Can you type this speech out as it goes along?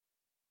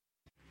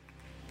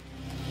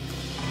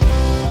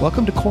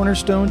Welcome to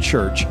Cornerstone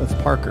Church of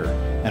Parker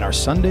and our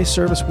Sunday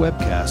service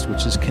webcast,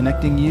 which is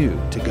connecting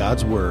you to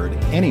God's Word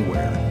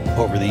anywhere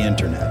over the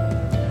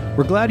internet.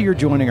 We're glad you're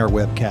joining our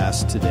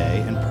webcast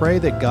today and pray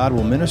that God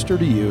will minister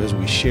to you as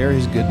we share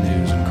His good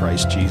news in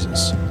Christ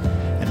Jesus.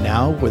 And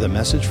now, with a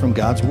message from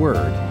God's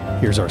Word,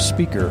 here's our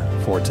speaker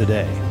for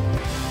today.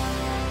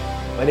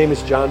 My name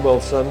is John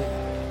Wilson.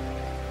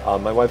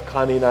 My wife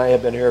Connie and I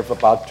have been here for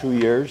about 2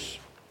 years.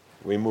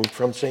 We moved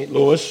from St.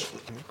 Louis.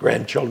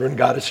 Grandchildren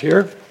got us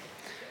here.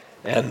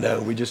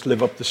 And we just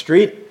live up the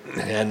street,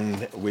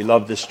 and we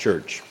love this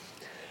church.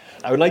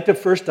 I would like to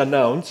first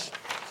announce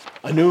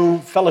a new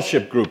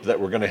fellowship group that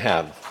we're going to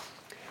have.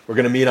 We're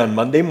going to meet on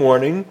Monday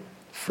morning,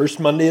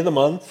 first Monday of the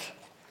month,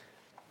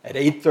 at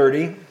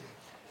 8:30.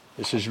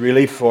 This is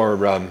really for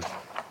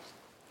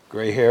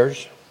gray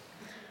hairs.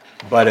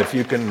 But if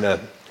you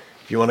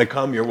want to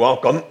come, you're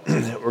welcome.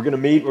 We're going to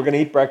meet. We're going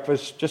to eat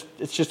breakfast.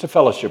 It's just a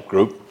fellowship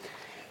group.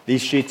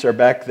 These sheets are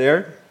back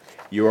there.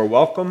 You are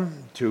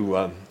welcome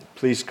to.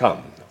 Please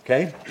come,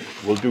 okay?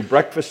 We'll do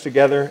breakfast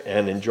together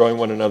and enjoy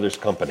one another's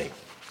company.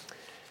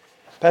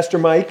 Pastor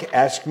Mike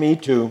asked me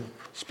to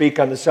speak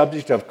on the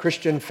subject of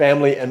Christian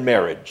family and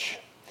marriage.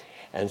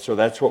 And so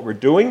that's what we're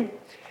doing.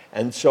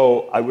 And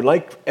so I would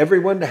like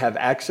everyone to have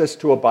access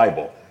to a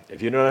Bible.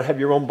 If you don't have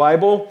your own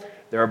Bible,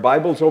 there are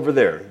Bibles over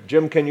there.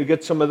 Jim, can you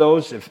get some of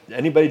those? If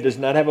anybody does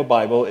not have a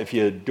Bible, if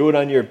you do it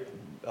on your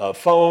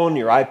phone,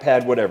 your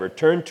iPad, whatever,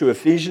 turn to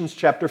Ephesians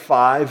chapter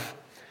 5.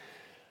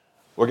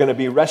 We're going to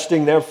be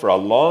resting there for a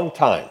long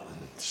time,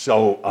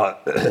 so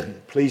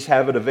please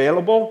have it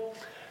available,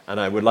 and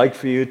I would like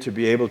for you to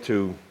be able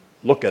to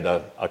look at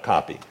a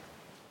copy.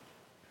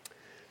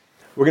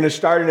 We're going to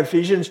start in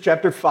Ephesians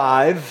chapter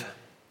 5,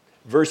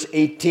 verse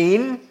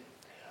 18.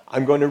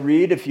 I'm going to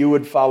read, if you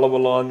would follow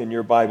along in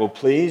your Bible,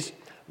 please.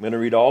 I'm going to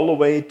read all the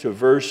way to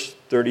verse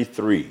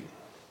 33.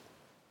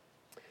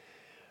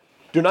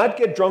 Do not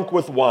get drunk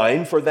with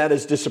wine, for that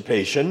is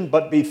dissipation,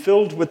 but be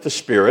filled with the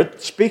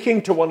Spirit,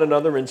 speaking to one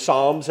another in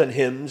psalms and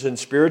hymns and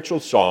spiritual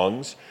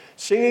songs,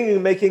 singing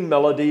and making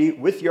melody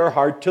with your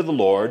heart to the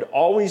Lord,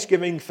 always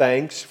giving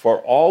thanks for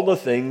all the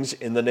things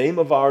in the name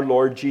of our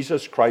Lord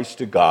Jesus Christ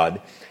to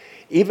God,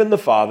 even the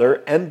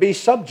Father, and be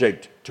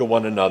subject to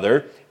one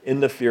another in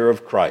the fear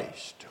of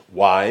Christ.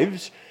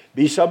 Wives,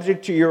 be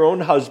subject to your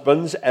own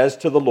husbands as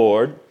to the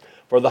Lord.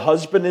 For the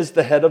husband is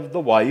the head of the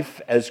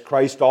wife, as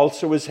Christ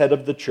also is head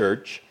of the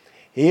church,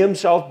 he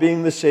himself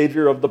being the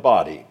Savior of the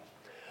body.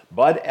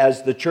 But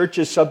as the church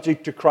is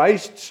subject to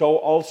Christ, so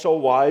also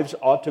wives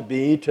ought to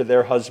be to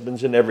their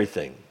husbands in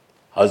everything.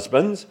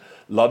 Husbands,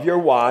 love your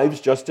wives,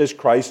 just as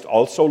Christ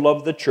also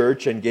loved the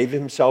church and gave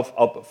himself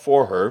up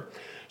for her,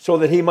 so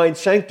that he might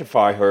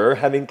sanctify her,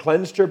 having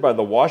cleansed her by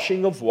the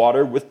washing of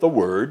water with the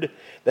word,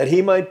 that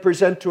he might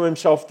present to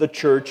himself the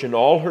church in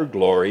all her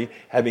glory,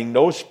 having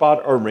no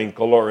spot or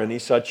wrinkle or any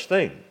such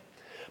thing,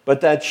 but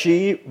that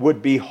she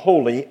would be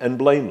holy and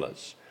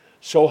blameless.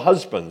 So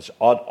husbands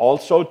ought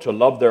also to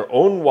love their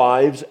own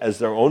wives as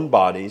their own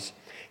bodies.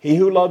 He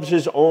who loves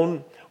his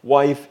own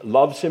wife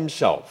loves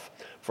himself.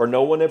 For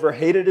no one ever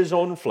hated his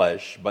own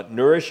flesh, but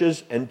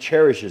nourishes and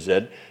cherishes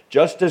it,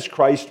 just as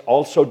Christ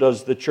also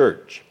does the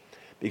church,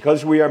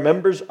 because we are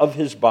members of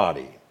his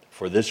body.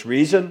 For this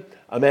reason,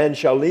 a man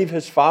shall leave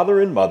his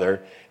father and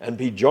mother and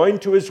be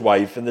joined to his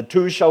wife, and the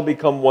two shall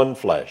become one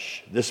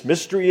flesh. This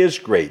mystery is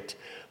great,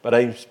 but I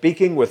am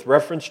speaking with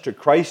reference to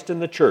Christ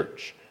and the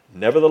church.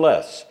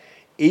 Nevertheless,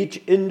 each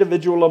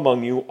individual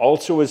among you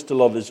also is to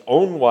love his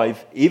own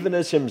wife, even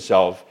as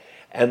himself,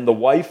 and the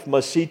wife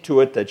must see to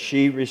it that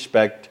she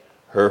respect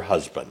her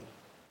husband.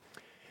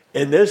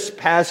 In this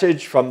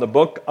passage from the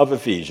book of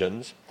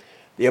Ephesians,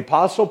 the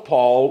Apostle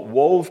Paul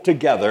wove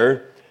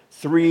together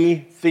three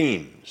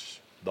themes: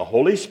 the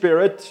Holy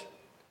Spirit,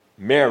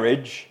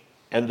 marriage,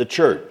 and the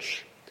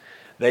church.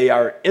 They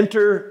are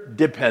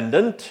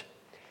interdependent,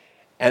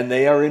 and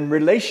they are in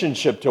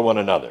relationship to one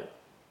another.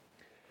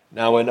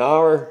 Now, in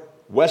our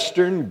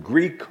Western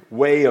Greek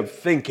way of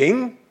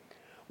thinking,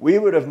 we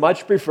would have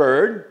much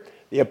preferred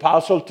the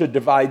apostle to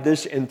divide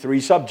this in three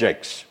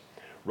subjects.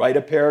 Write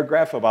a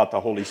paragraph about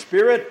the Holy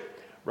Spirit,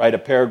 write a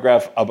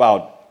paragraph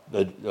about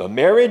the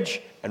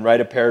marriage, and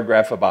write a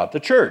paragraph about the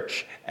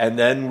church. And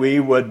then we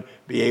would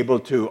be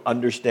able to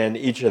understand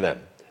each of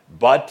them.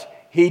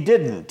 But he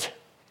didn't.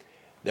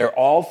 They're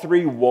all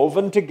three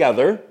woven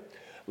together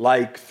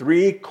like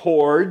three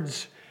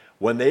cords.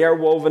 When they are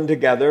woven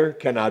together,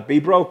 cannot be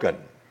broken.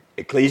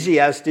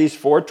 Ecclesiastes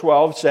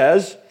 4:12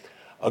 says,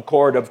 a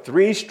cord of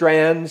three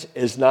strands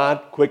is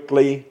not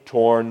quickly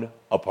torn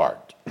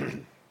apart.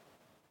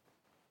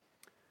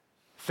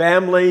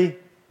 Family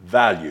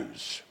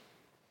values.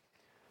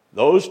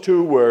 Those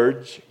two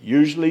words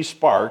usually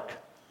spark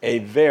a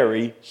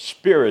very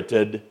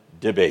spirited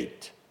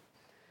debate.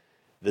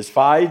 This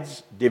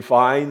fights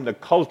define the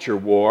culture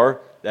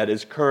war that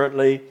is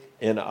currently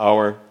in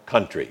our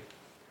country.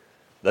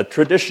 The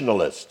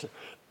traditionalists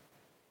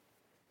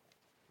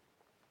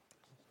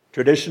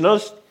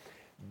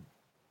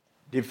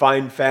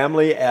define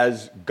family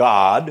as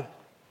God,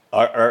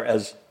 or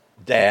as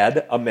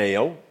dad, a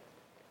male,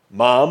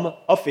 mom,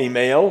 a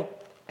female,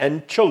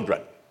 and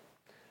children.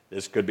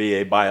 This could be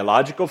a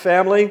biological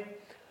family,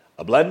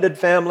 a blended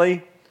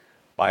family,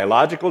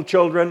 biological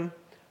children,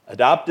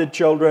 adopted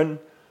children,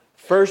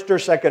 first or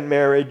second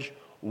marriage,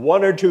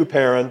 one or two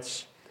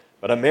parents,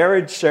 but a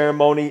marriage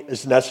ceremony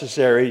is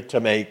necessary to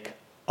make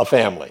a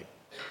family.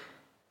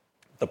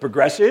 The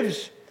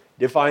progressives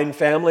define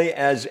family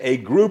as a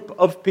group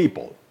of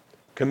people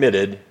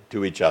committed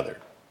to each other.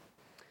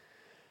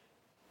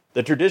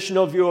 The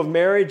traditional view of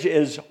marriage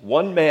is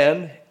one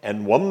man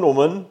and one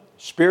woman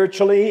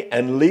spiritually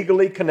and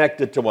legally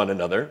connected to one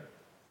another.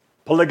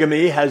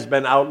 Polygamy has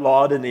been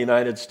outlawed in the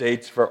United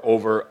States for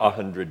over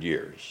 100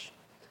 years.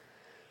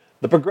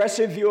 The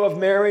progressive view of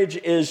marriage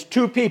is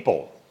two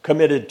people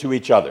committed to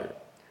each other.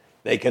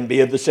 They can be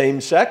of the same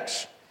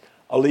sex.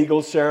 A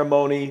legal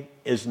ceremony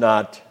is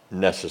not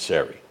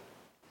necessary.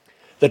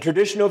 The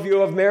traditional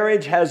view of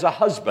marriage has a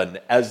husband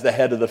as the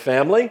head of the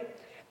family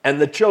and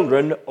the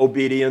children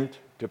obedient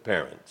to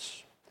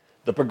parents.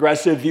 The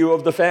progressive view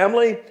of the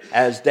family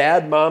has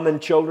dad, mom,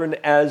 and children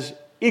as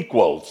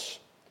equals.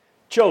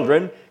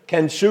 Children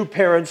can sue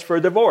parents for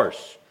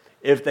divorce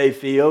if they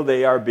feel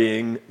they are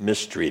being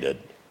mistreated.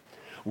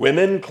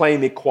 Women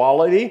claim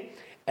equality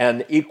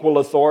and equal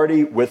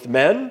authority with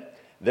men.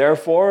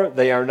 Therefore,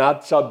 they are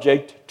not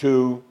subject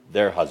to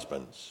their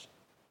husbands.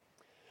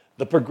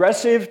 The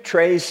progressive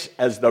trace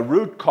as the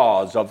root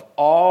cause of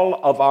all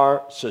of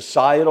our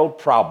societal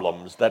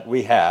problems that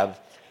we have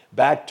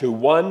back to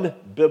one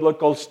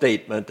biblical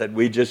statement that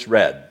we just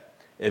read,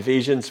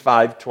 Ephesians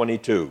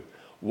 5:22.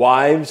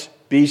 Wives,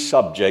 be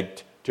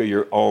subject to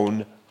your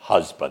own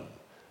husband.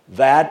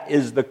 That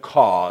is the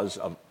cause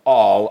of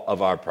all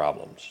of our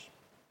problems.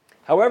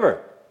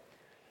 However,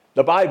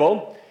 the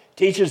Bible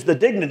teaches the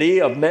dignity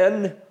of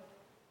men,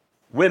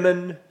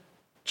 women,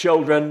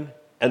 children,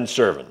 and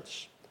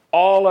servants.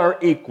 All are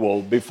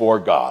equal before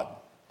God,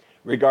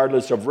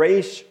 regardless of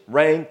race,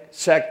 rank,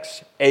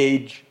 sex,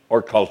 age,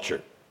 or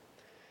culture.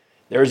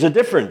 There is a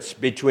difference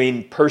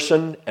between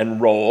person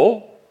and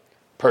role,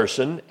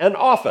 person and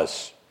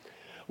office.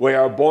 We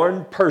are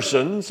born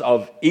persons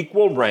of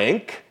equal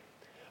rank,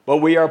 but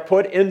we are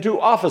put into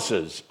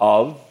offices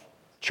of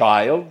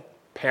child,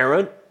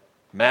 parent,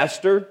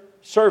 master,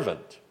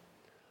 servant.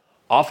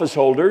 Office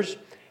holders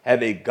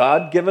have a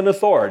God-given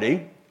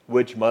authority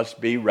which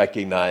must be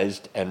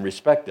recognized and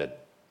respected.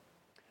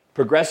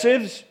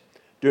 Progressives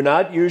do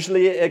not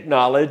usually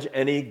acknowledge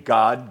any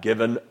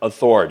God-given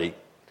authority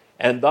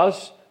and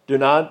thus do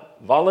not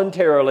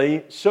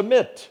voluntarily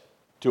submit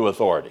to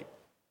authority.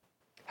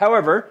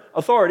 However,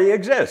 authority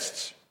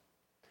exists.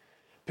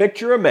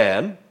 Picture a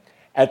man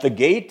at the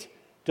gate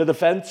to the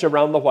fence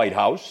around the White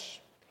House,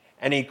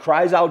 and he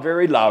cries out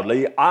very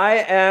loudly, "I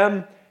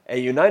am a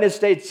United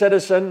States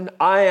citizen.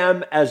 I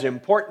am as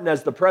important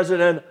as the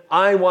president.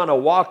 I want to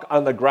walk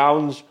on the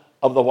grounds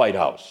of the White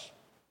House."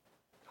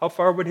 How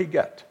far would he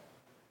get?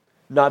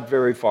 Not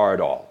very far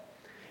at all,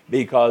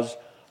 because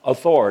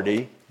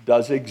authority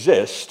does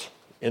exist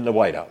in the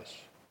White House.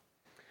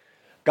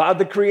 God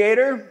the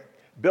Creator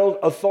built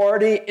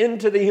authority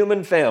into the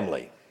human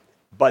family,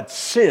 but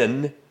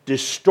sin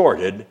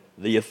distorted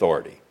the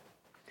authority.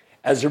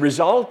 As a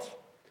result,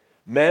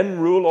 men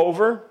rule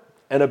over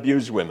and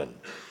abuse women.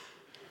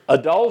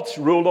 Adults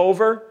rule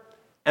over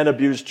and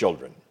abuse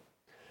children.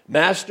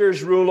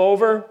 Masters rule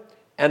over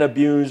and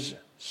abuse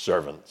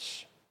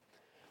servants.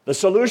 The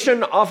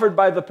solution offered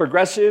by the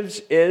progressives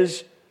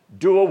is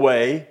do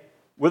away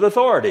with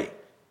authority.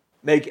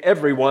 Make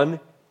everyone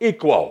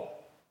equal.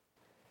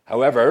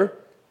 However,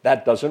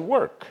 that doesn't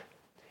work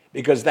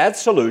because that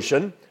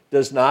solution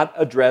does not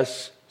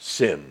address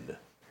sin,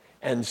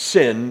 and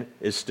sin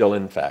is still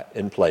in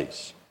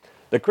place.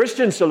 The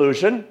Christian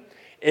solution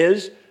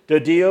is to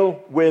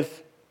deal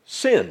with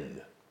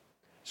sin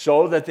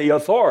so that the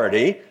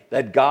authority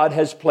that God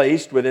has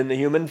placed within the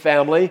human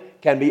family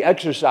can be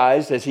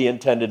exercised as He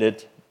intended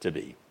it to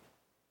be.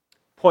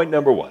 Point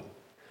number one,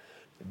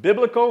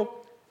 biblical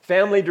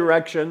family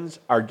directions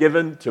are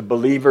given to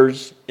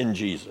believers in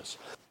Jesus.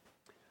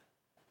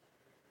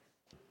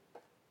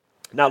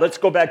 Now let's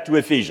go back to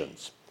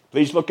Ephesians.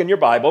 Please look in your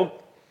Bible.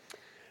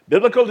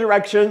 Biblical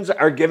directions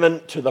are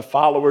given to the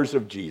followers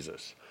of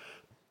Jesus.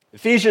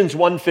 Ephesians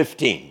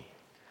 1:15.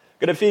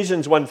 Look at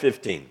Ephesians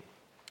 1:15.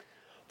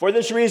 For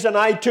this reason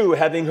I too,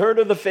 having heard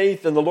of the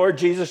faith in the Lord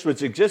Jesus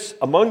which exists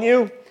among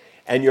you,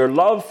 and your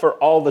love for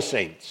all the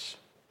saints.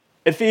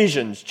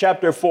 Ephesians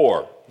chapter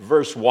 4,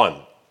 verse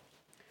 1.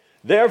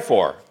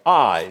 Therefore,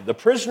 I, the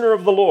prisoner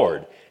of the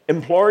Lord,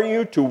 implore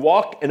you to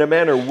walk in a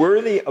manner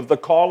worthy of the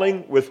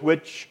calling with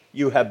which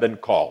you have been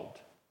called.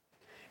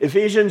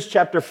 Ephesians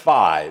chapter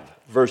 5,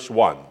 verse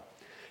 1.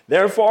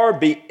 Therefore,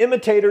 be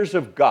imitators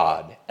of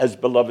God as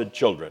beloved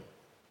children.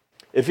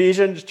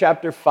 Ephesians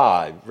chapter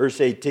 5,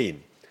 verse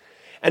 18.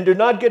 And do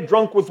not get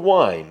drunk with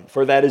wine,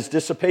 for that is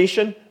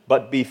dissipation,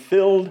 but be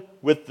filled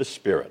with the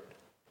Spirit.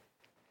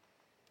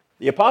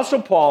 The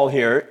Apostle Paul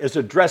here is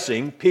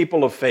addressing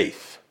people of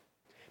faith,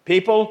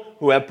 people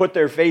who have put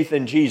their faith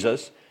in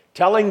Jesus,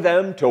 telling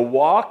them to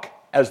walk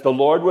as the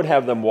Lord would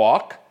have them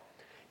walk,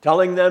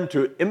 telling them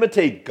to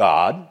imitate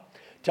God,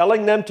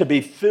 telling them to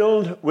be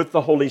filled with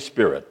the Holy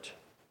Spirit.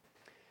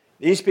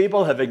 These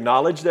people have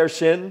acknowledged their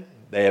sin,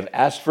 they have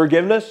asked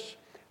forgiveness,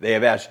 they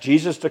have asked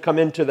Jesus to come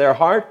into their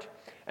heart,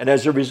 and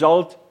as a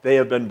result, they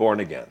have been born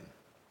again.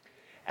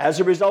 As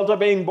a result of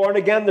being born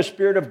again, the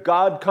Spirit of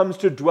God comes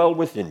to dwell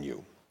within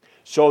you,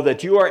 so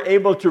that you are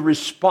able to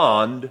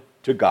respond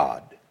to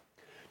God,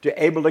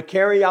 to able to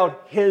carry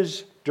out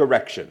His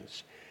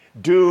directions,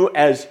 do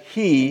as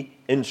He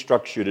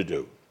instructs you to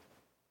do.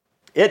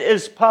 It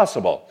is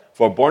possible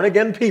for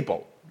born-again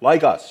people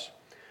like us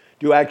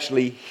to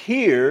actually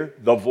hear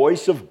the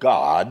voice of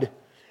God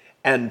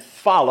and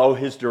follow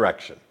His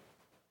direction.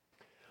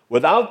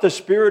 Without the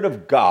Spirit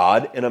of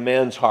God in a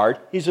man's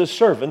heart, he's a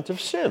servant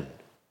of sin.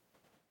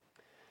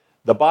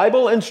 The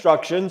Bible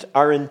instructions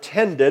are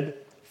intended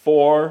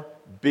for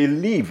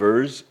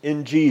believers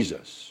in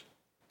Jesus.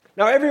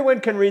 Now,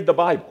 everyone can read the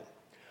Bible,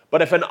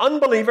 but if an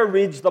unbeliever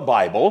reads the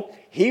Bible,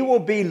 he will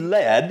be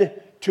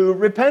led to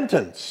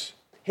repentance.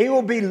 He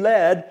will be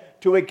led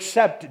to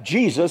accept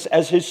Jesus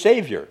as his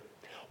Savior.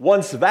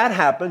 Once that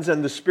happens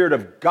and the Spirit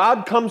of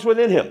God comes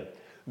within him,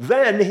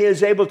 then he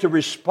is able to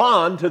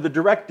respond to the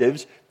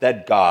directives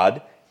that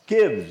God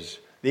gives,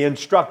 the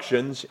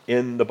instructions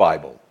in the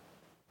Bible.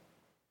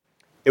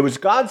 It was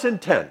God's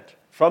intent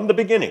from the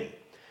beginning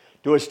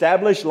to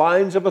establish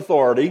lines of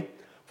authority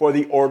for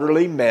the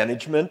orderly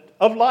management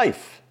of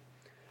life.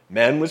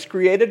 Man was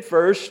created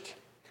first,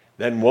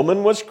 then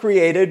woman was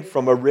created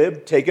from a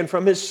rib taken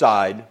from his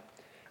side,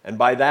 and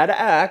by that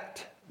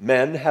act,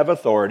 men have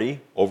authority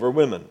over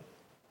women.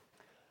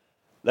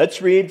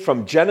 Let's read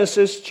from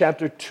Genesis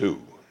chapter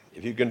 2.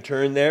 If you can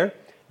turn there,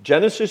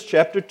 Genesis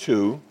chapter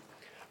 2,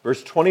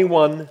 verse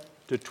 21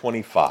 to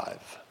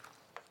 25.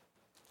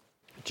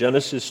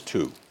 Genesis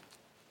 2.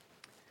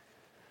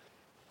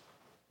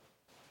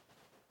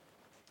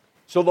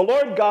 So the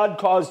Lord God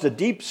caused a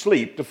deep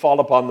sleep to fall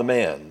upon the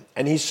man,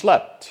 and he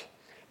slept.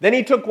 Then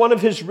he took one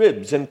of his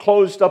ribs and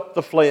closed up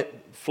the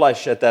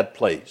flesh at that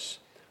place.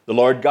 The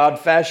Lord God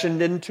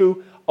fashioned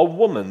into a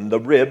woman the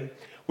rib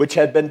which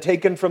had been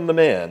taken from the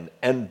man,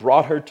 and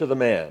brought her to the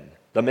man.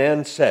 The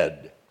man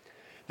said,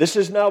 "This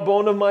is now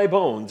bone of my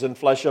bones and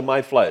flesh of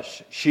my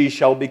flesh. She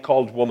shall be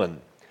called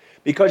woman,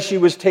 because she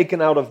was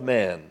taken out of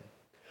man.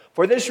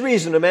 For this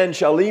reason a man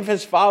shall leave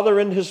his father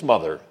and his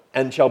mother,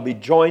 and shall be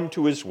joined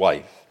to his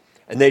wife,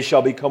 and they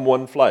shall become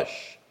one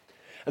flesh.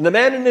 And the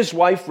man and his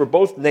wife were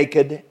both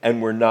naked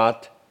and were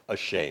not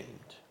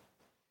ashamed."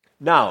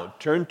 Now,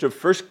 turn to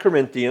 1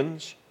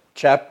 Corinthians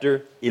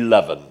chapter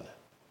 11.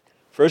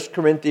 1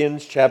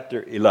 Corinthians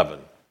chapter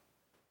 11.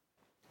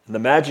 And the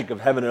magic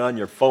of having it on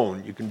your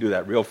phone, you can do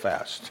that real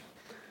fast.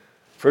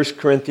 1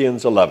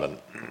 Corinthians 11,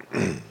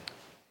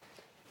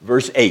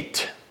 verse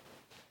 8.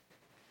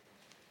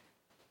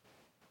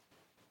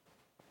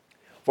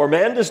 For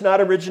man does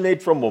not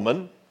originate from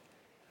woman,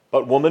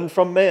 but woman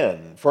from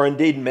man. For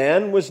indeed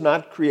man was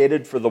not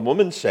created for the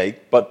woman's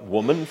sake, but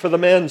woman for the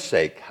man's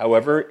sake.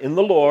 However, in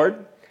the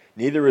Lord,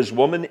 neither is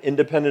woman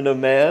independent of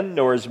man,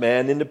 nor is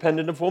man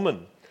independent of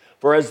woman.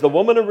 For as the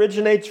woman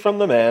originates from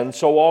the man,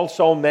 so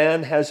also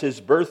man has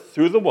his birth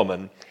through the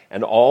woman,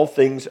 and all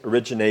things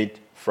originate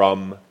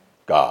from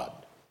God.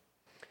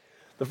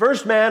 The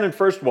first man and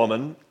first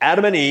woman,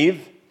 Adam and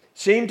Eve,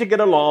 seemed to get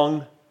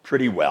along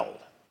pretty well.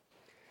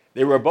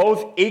 They were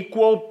both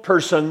equal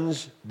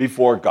persons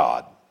before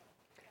God.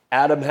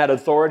 Adam had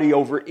authority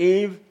over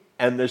Eve,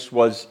 and this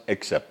was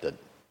accepted.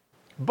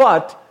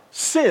 But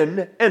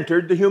sin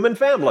entered the human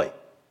family.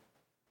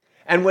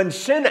 And when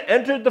sin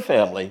entered the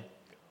family,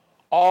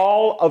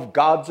 all of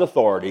God's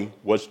authority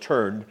was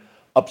turned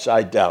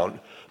upside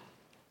down.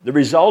 The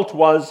result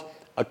was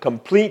a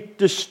complete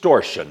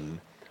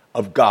distortion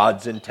of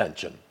God's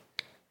intention.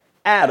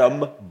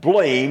 Adam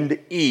blamed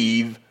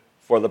Eve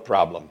for the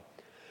problem.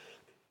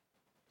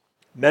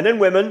 Men and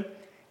women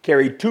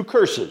carried two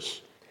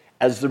curses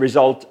as the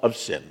result of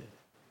sin.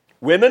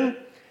 Women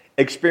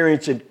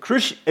experience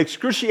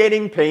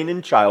excruciating pain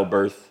in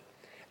childbirth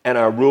and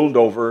are ruled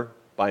over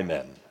by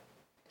men.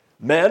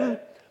 Men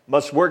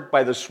must work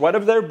by the sweat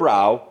of their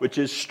brow, which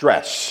is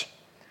stress,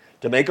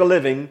 to make a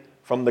living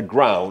from the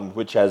ground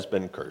which has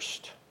been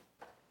cursed.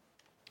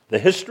 The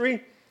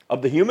history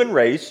of the human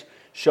race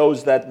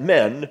shows that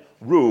men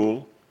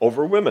rule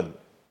over women.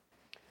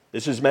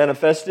 This is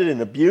manifested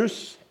in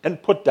abuse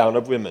and put down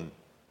of women.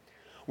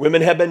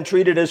 Women have been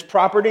treated as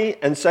property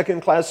and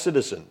second-class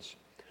citizens.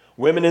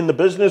 Women in the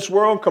business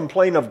world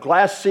complain of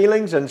glass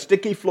ceilings and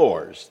sticky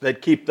floors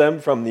that keep them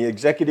from the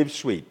executive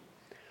suite.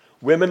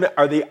 Women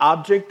are the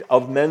object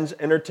of men's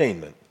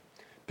entertainment.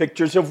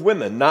 Pictures of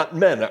women, not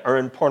men, are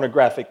in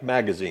pornographic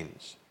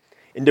magazines.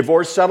 In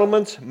divorce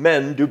settlements,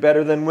 men do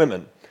better than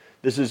women.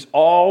 This is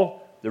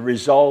all the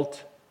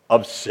result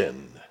of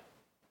sin.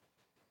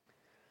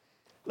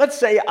 Let's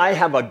say I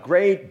have a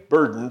great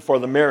burden for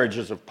the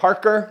marriages of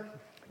Parker,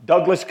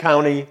 Douglas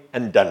County,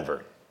 and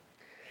Denver.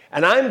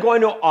 And I'm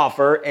going to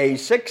offer a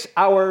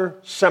 6-hour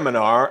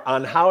seminar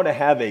on how to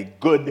have a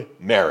good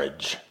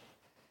marriage.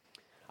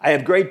 I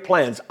have great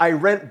plans. I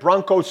rent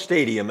Bronco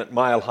Stadium at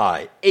Mile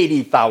High,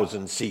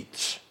 80,000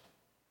 seats.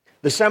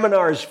 The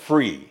seminar is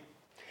free.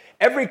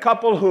 Every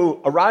couple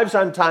who arrives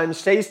on time,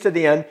 stays to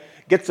the end,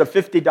 gets a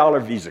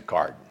 $50 Visa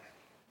card.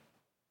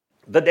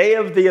 The day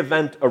of the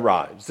event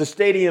arrives. The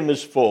stadium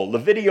is full. The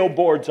video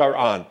boards are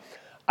on.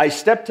 I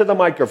step to the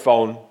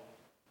microphone.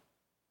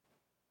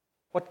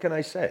 What can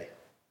I say?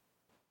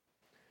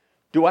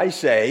 Do I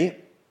say,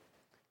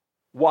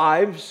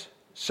 wives,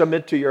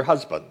 submit to your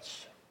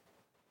husbands?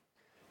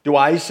 Do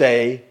I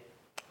say,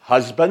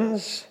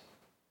 husbands,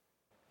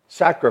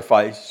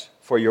 sacrifice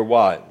for your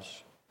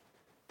wives?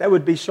 That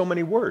would be so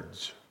many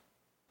words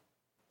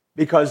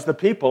because the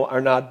people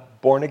are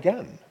not born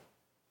again.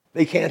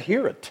 They can't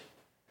hear it.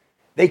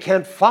 They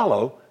can't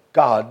follow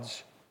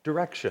God's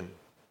direction.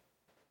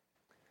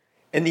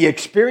 In the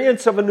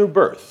experience of a new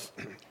birth,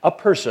 a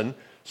person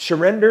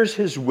surrenders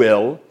his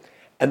will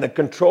and the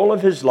control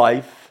of his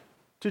life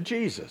to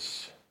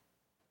Jesus.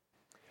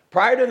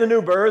 Prior to the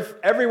new birth,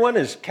 everyone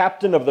is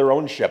captain of their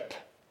own ship.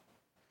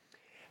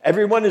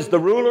 Everyone is the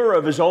ruler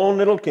of his own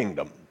little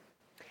kingdom.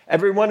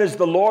 Everyone is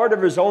the Lord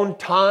of his own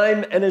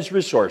time and his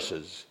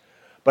resources.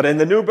 But in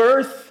the new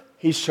birth,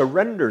 he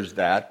surrenders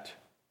that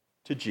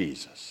to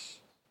Jesus.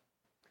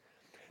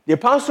 The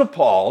Apostle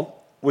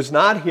Paul was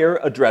not here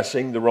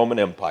addressing the Roman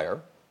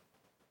Empire.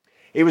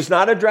 He was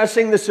not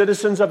addressing the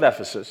citizens of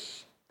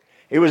Ephesus.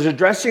 He was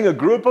addressing a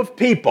group of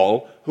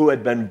people who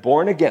had been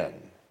born again,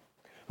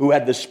 who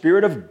had the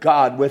Spirit of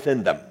God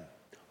within them,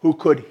 who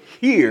could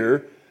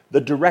hear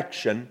the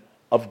direction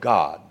of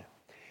God,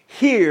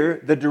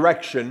 hear the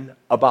direction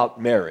about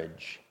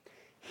marriage,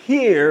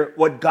 hear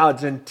what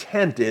God's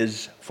intent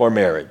is for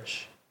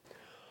marriage.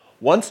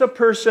 Once a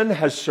person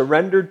has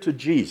surrendered to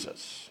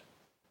Jesus,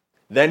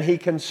 then he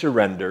can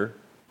surrender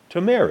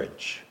to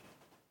marriage.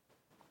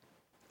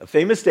 A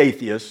famous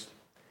atheist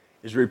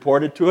is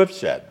reported to have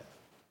said,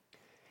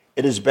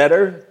 "It is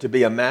better to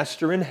be a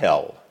master in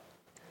hell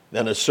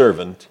than a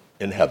servant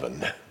in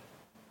heaven."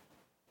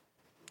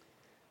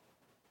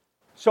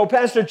 So,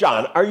 Pastor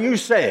John, are you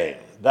saying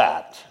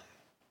that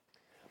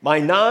my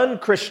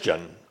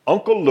non-Christian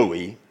Uncle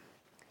Louis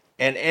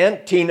and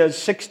Aunt Tina's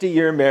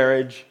 60-year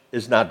marriage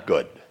is not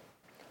good?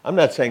 I'm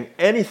not saying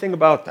anything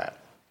about that.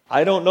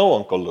 I don't know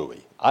Uncle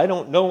Louis. I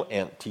don't know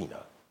Aunt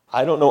Tina.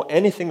 I don't know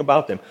anything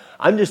about them.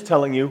 I'm just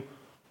telling you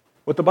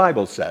what the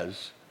Bible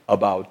says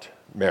about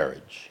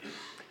marriage.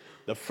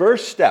 The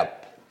first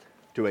step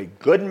to a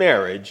good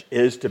marriage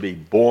is to be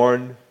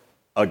born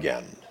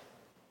again.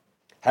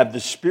 Have the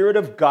Spirit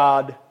of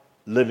God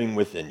living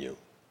within you.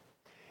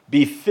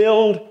 Be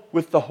filled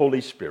with the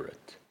Holy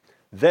Spirit.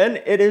 Then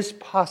it is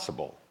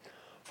possible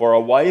for a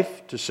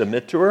wife to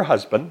submit to her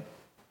husband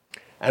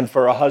and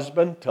for a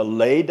husband to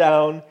lay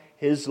down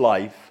his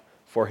life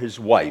for his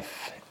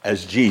wife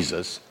as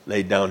Jesus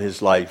laid down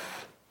his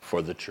life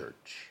for the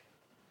church.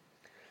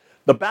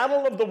 The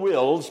battle of the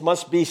wills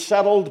must be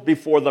settled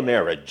before the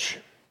marriage.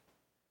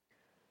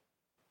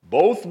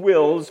 Both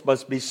wills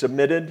must be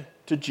submitted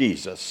to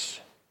Jesus.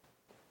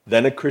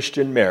 Then a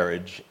Christian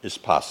marriage is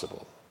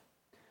possible.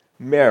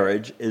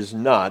 Marriage is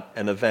not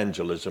an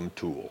evangelism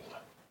tool.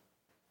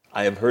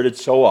 I have heard it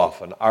so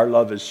often. Our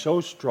love is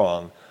so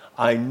strong,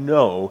 I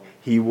know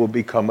he will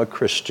become a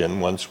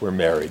Christian once we're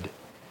married.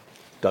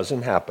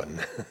 Doesn't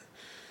happen.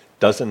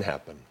 Doesn't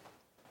happen.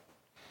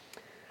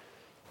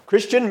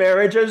 Christian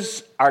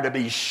marriages are to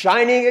be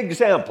shining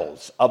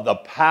examples of the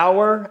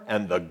power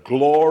and the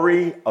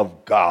glory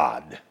of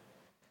God.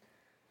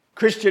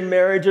 Christian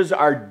marriages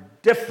are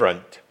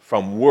different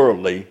from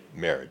worldly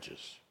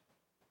marriages.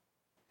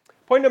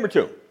 Point number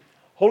 2.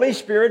 Holy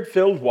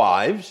Spirit-filled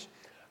wives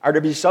are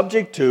to be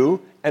subject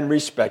to and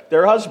respect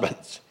their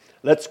husbands.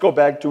 Let's go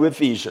back to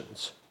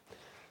Ephesians.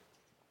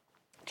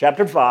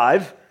 Chapter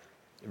 5,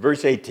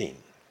 verse 18.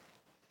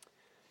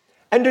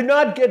 And do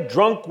not get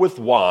drunk with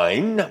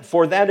wine,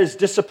 for that is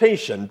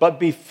dissipation, but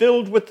be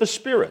filled with the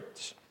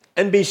Spirit,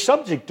 and be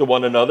subject to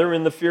one another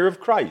in the fear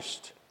of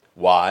Christ.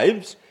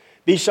 Wives,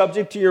 be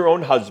subject to your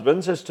own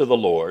husbands as to the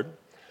Lord.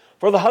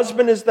 For the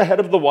husband is the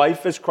head of the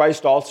wife, as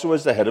Christ also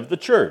is the head of the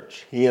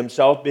church, he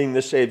himself being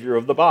the Savior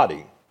of the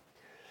body.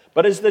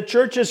 But as the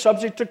church is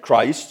subject to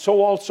Christ,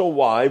 so also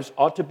wives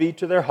ought to be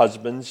to their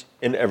husbands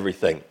in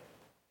everything.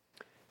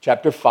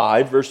 Chapter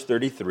 5, verse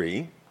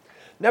 33.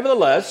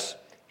 Nevertheless,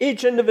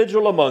 each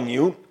individual among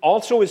you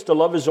also is to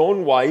love his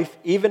own wife,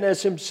 even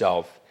as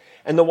himself,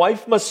 and the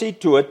wife must see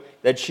to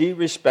it that she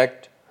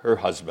respect her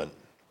husband.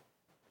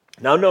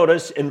 Now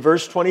notice, in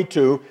verse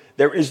 22,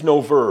 there is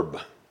no verb.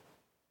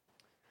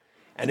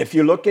 And if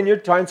you look in your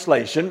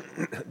translation,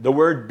 the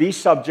word be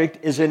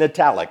subject is in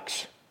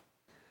italics.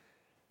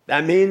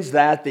 That means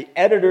that the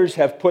editors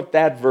have put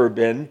that verb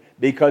in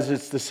because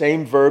it's the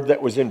same verb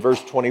that was in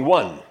verse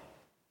 21.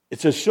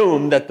 It's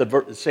assumed that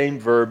the same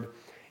verb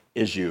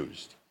is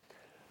used.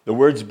 The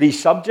words be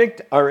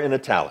subject are in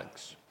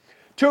italics.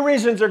 2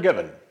 reasons are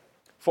given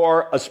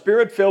for a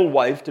Spirit-filled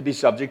wife to be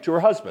subject to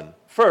her husband.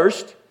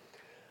 First,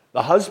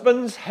 the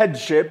husband's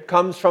headship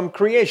comes from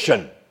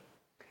creation.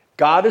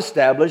 God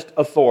established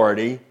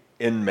authority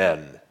in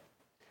men.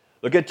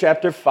 Look at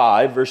chapter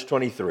 5, verse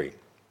 23.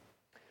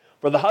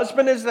 For the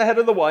husband is the head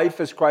of the wife,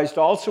 as Christ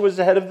also is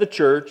the head of the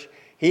church,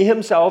 he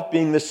himself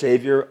being the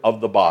Savior of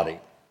the body.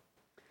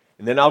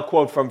 And then I'll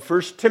quote from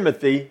 1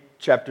 Timothy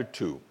chapter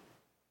 2.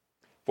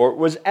 For it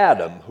was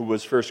Adam who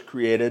was first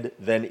created,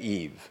 then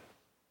Eve.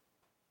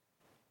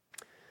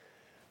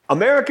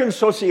 American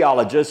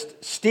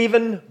sociologist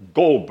Stephen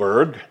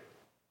Goldberg,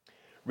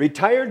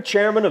 retired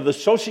chairman of the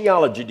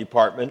sociology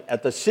department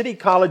at the City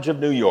College of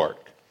New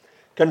York,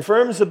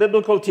 confirms the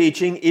biblical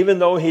teaching even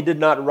though he did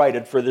not write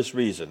it for this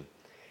reason.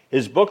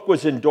 His book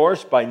was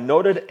endorsed by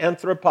noted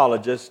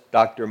anthropologist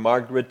Dr.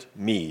 Margaret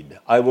Mead.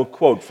 I will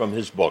quote from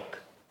his book.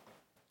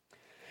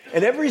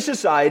 In every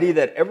society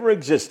that ever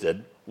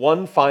existed,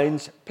 one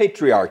finds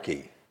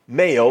patriarchy.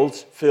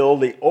 Males fill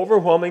the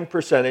overwhelming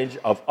percentage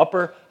of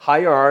upper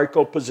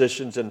hierarchical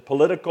positions in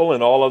political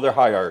and all other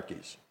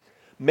hierarchies.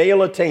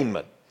 Male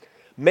attainment.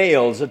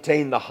 Males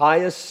attain the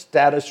highest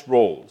status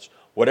roles,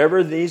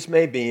 whatever these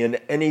may be in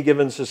any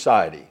given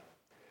society.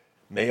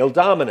 Male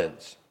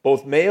dominance.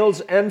 Both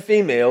males and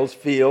females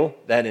feel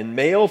that in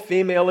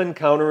male-female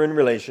encounter and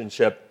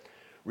relationship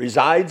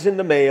resides in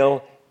the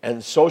male,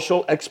 and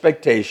social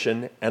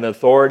expectation and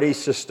authority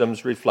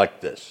systems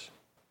reflect this.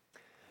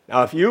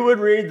 Now, if you would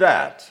read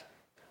that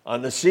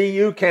on the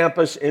CU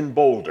campus in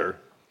Boulder,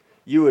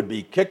 you would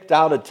be kicked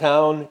out of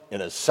town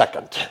in a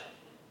second.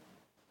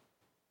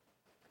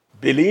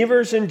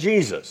 Believers in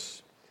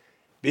Jesus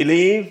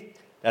believe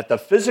that the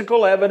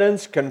physical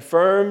evidence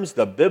confirms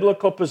the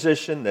biblical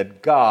position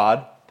that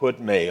God put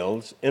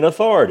males in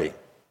authority.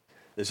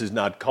 This is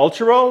not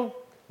cultural.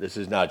 This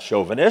is not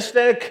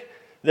chauvinistic.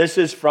 This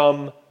is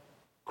from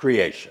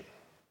creation.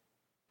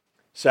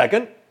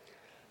 Second,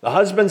 the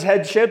husband's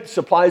headship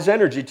supplies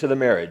energy to the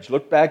marriage.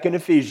 Look back in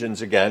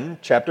Ephesians again,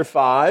 chapter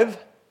 5,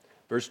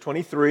 verse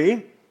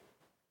 23.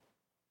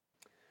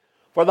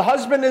 For the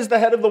husband is the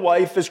head of the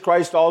wife, as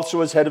Christ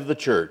also is head of the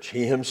church,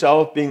 he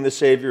himself being the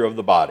Savior of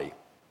the body.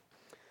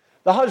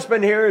 The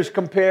husband here is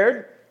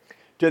compared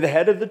to the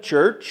head of the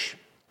church.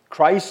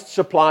 Christ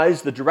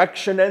supplies the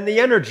direction and the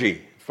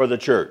energy for the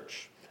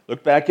church.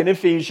 Look back in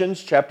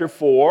Ephesians chapter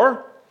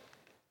 4,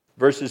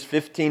 verses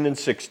 15 and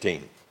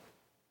 16.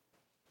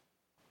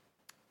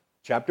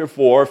 Chapter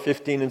 4,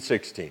 15 and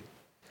 16.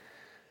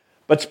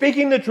 But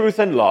speaking the truth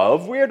in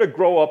love, we are to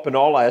grow up in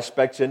all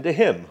aspects into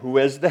him, who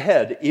is the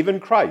head, even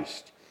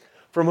Christ,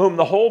 from whom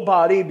the whole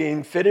body,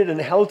 being fitted and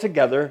held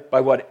together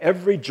by what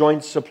every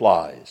joint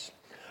supplies,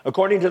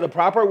 according to the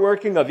proper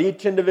working of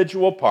each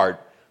individual part,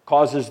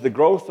 causes the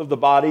growth of the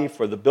body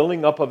for the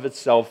building up of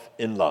itself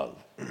in love.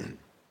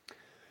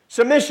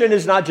 Submission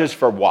is not just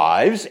for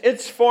wives,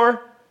 it's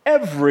for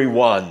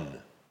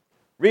everyone.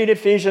 Read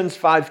Ephesians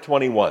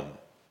 5:21.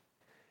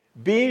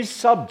 Be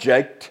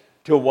subject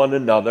to one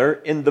another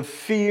in the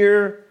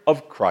fear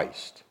of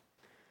Christ.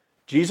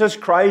 Jesus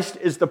Christ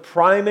is the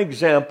prime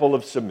example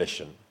of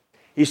submission.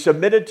 He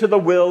submitted to the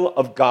will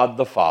of God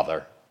the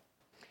Father.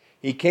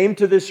 He came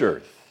to this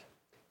earth.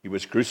 He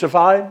was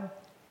crucified,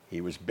 he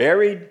was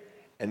buried,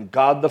 and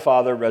God the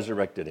Father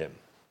resurrected him.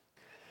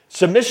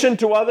 Submission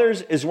to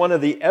others is one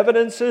of the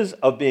evidences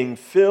of being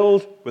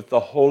filled with the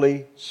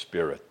Holy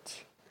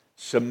Spirit.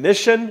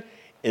 Submission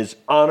is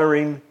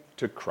honoring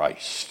to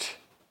Christ.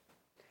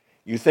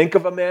 You think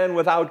of a man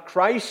without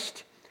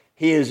Christ,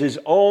 he is his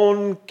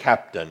own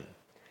captain,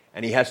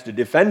 and he has to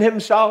defend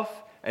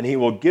himself, and he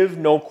will give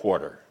no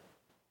quarter.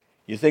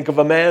 You think of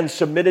a man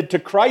submitted to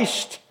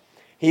Christ,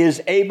 he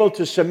is able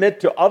to submit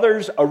to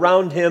others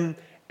around him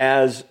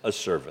as a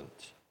servant.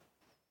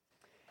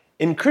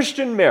 In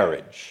Christian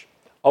marriage,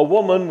 a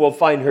woman will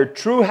find her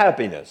true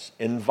happiness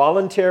in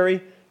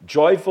voluntary,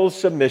 joyful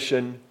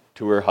submission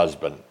to her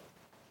husband.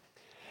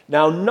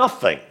 Now,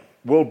 nothing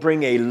will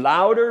bring a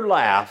louder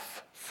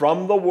laugh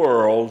from the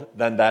world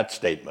than that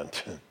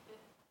statement.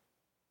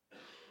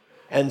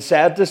 And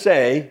sad to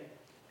say,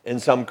 in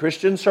some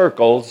Christian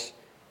circles,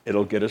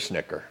 it'll get a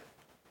snicker.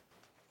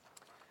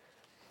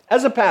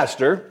 As a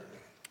pastor,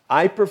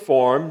 I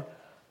perform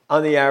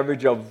on the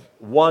average of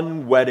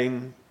one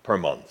wedding per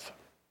month.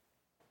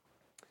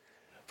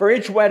 For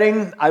each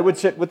wedding, I would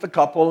sit with the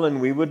couple and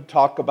we would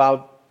talk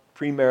about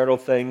premarital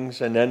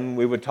things, and then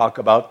we would talk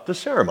about the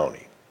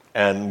ceremony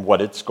and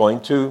what it's going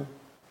to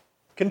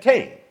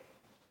contain.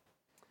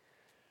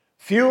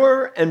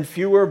 Fewer and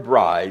fewer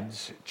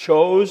brides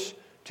chose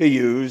to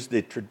use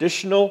the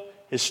traditional,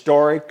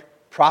 historic,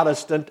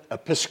 Protestant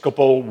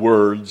Episcopal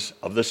words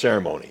of the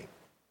ceremony: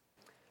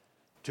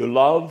 to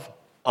love,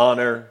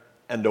 honor,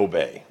 and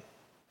obey.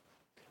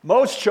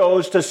 Most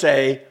chose to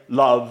say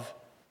love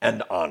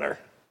and honor.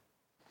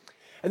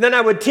 And then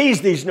I would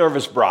tease these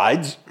nervous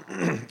brides,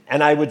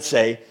 and I would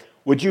say,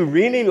 would you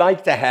really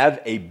like to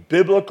have a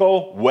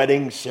biblical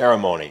wedding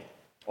ceremony?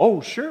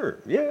 Oh, sure.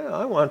 Yeah,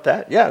 I want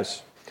that.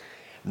 Yes.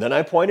 And then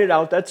I pointed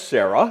out that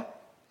Sarah,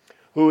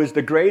 who is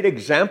the great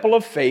example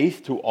of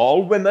faith to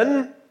all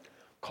women,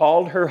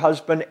 called her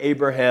husband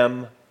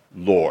Abraham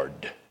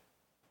Lord.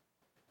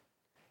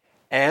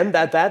 And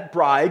that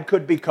bride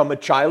could become a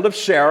child of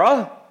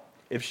Sarah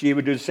if she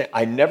would do the same.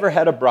 I never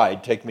had a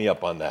bride take me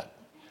up on that.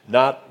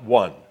 not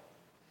one.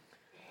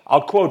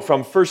 I'll quote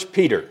from 1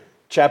 Peter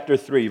chapter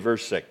 3,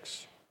 verse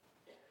 6.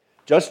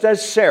 Just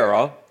as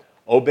Sarah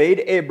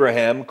obeyed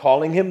Abraham,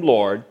 calling him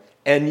Lord,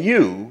 and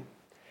you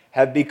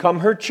have become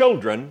her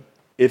children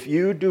if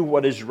you do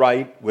what is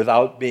right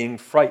without being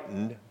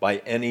frightened by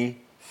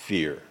any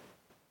fear.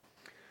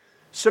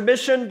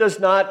 Submission does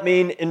not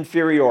mean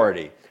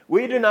inferiority.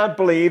 We do not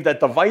believe that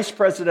the vice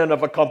president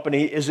of a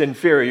company is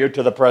inferior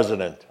to the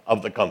president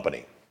of the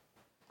company.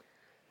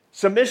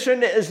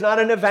 Submission is not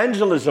an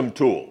evangelism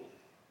tool.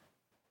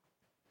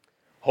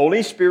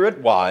 Holy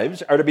Spirit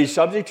wives are to be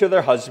subject to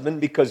their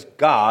husband because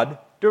God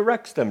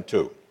directs them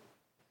to.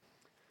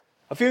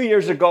 A few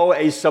years ago,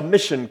 a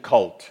submission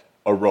cult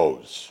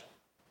arose.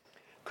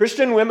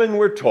 Christian women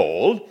were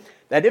told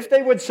that if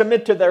they would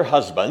submit to their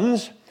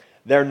husbands,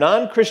 their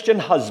non-Christian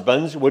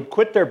husbands would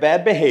quit their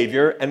bad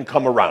behavior and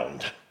come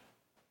around.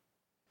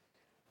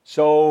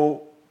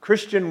 So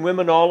Christian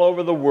women all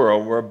over the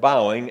world were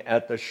bowing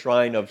at the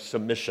shrine of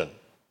submission.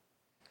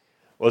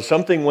 Well,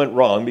 something went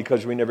wrong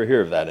because we never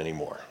hear of that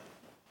anymore.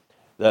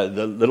 The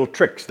little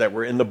tricks that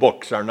were in the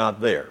books are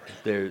not there.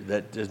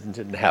 That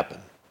didn't happen.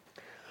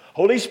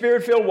 Holy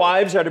Spirit-filled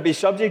wives are to be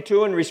subject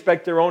to and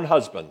respect their own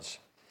husbands.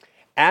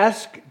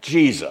 Ask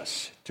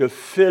Jesus to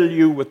fill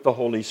you with the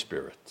Holy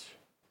Spirit.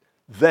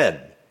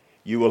 Then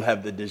you will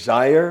have the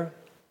desire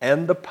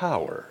and the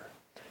power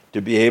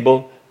to be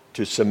able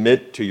to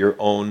submit to your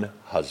own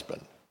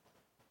husband.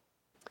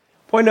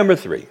 Point number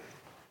 3.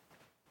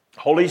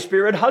 Holy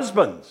Spirit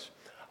husbands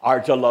are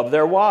to love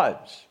their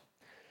wives.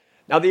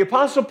 Now, the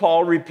Apostle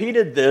Paul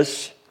repeated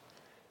this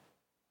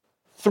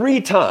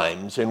 3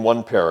 times in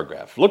one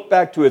paragraph. Look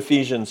back to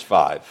Ephesians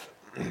 5.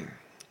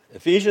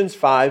 Ephesians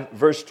 5,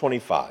 verse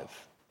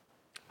 25.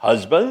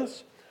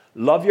 Husbands,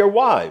 love your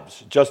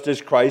wives, just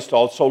as Christ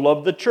also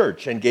loved the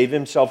church and gave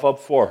himself up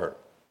for her.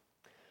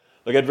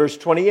 Look at verse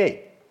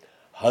 28.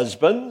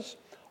 Husbands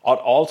ought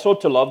also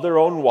to love their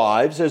own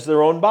wives as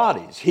their own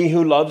bodies. He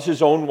who loves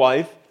his own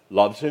wife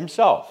loves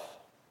himself.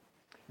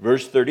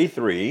 Verse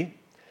 33.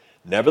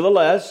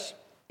 Nevertheless,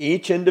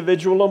 each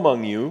individual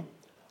among you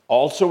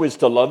also is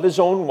to love his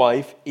own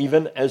wife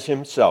even as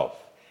himself,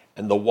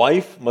 and the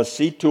wife must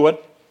see to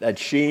it that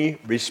she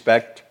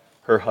respect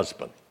her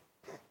husband.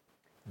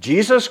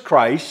 Jesus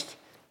Christ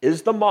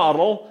is the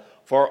model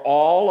for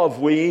all of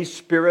we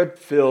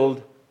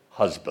Spirit-filled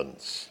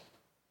husbands.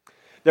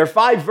 There are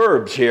 5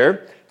 verbs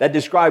here that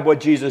describe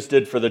what Jesus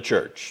did for the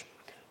church.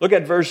 Look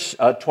at verse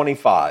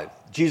 25.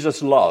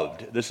 Jesus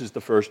loved. This is the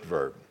first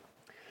verb.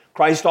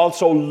 Christ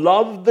also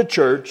loved the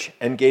church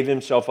and gave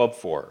himself up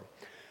for her.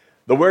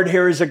 The word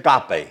here is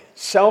agape,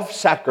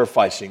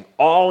 self-sacrificing,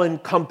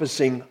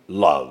 all-encompassing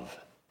love.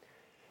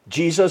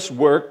 Jesus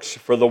works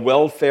for the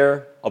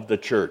welfare of the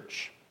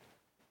church.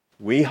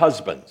 We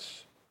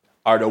husbands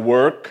are to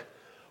work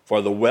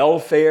for the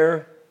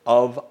welfare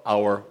of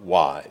our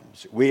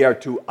wives. We are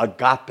to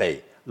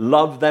agape,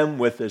 love them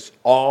with this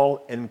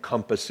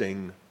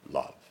all-encompassing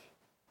love.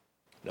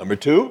 Number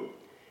 2,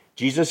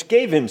 Jesus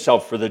gave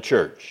himself for the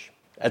church.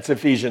 That's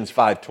Ephesians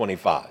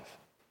 5:25.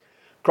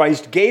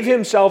 Christ gave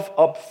himself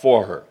up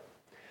for her.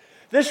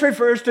 This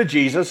refers to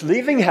Jesus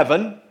leaving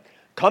heaven,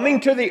 coming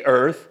to the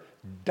earth,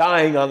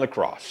 dying on the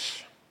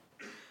cross.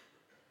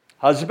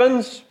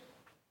 Husbands,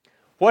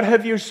 what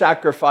have you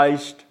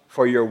sacrificed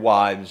for your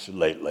wives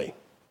lately?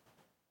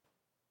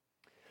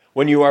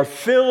 When you are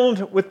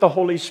filled with the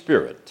Holy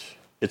Spirit,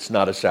 it's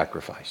not a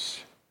sacrifice.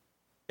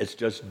 It's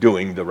just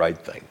doing the right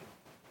thing.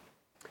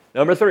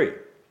 Number 3,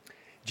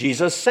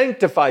 Jesus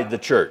sanctified the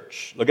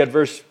church. Look at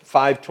verse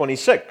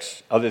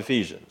 5:26 of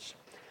Ephesians.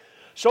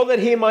 So that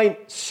he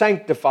might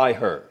sanctify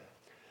her.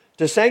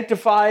 To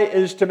sanctify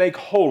is to make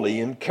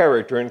holy in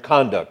character and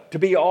conduct, to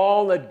be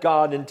all that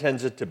God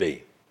intends it to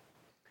be.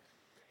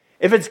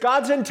 If it's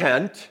God's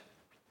intent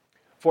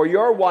for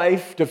your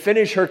wife to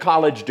finish her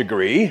college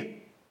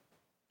degree,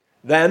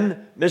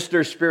 then,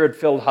 Mr.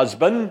 Spirit-filled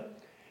husband,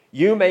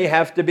 you may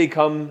have to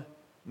become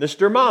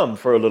Mr. Mom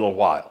for a little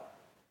while.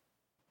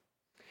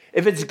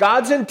 If it's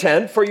God's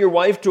intent for your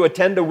wife to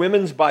attend a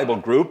women's Bible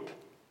group,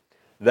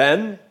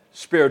 then,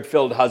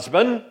 Spirit-filled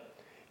husband,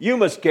 you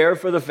must care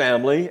for the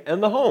family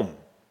and the home.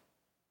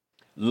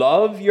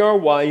 Love your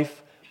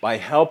wife by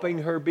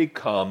helping her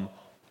become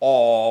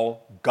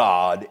all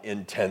God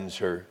intends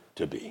her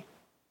to be.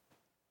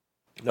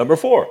 Number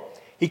 4,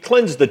 he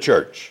cleansed the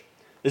church.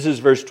 This is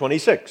verse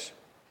 26.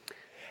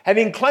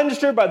 Having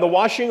cleansed her by the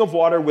washing of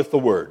water with the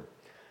word.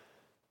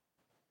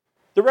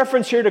 The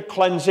reference here to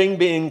cleansing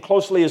being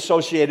closely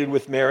associated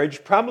with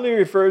marriage probably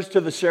refers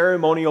to the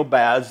ceremonial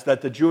baths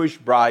that the Jewish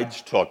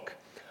brides took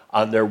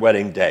on their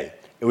wedding day.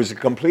 It was a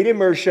complete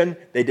immersion.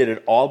 They did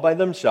it all by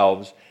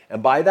themselves.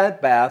 And by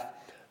that bath,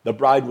 the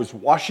bride was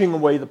washing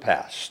away the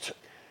past.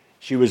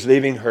 She was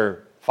leaving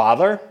her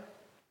father,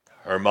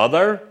 her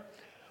mother,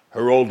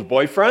 her old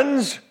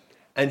boyfriends,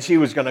 and she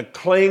was going to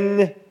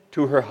cling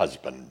to her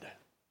husband.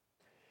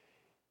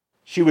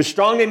 She was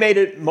strongly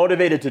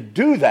motivated to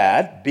do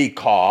that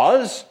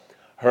because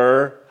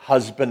her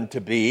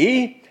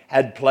husband-to-be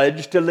had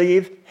pledged to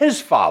leave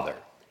his father,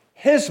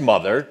 his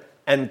mother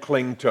and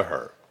cling to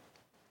her.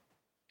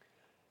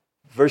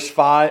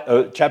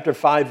 Chapter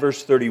 5,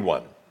 verse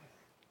 31.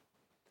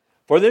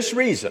 For this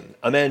reason,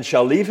 a man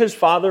shall leave his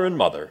father and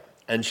mother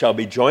and shall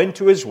be joined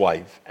to his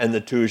wife, and the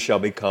two shall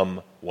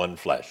become one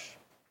flesh.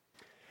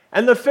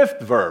 And the fifth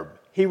verb,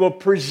 he will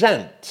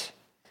present.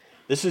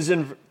 This is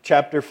in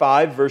chapter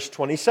 5, verse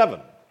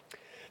 27.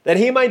 That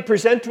he might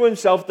present to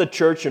himself the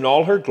church in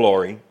all her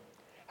glory,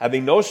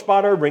 having no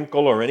spot or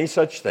wrinkle or any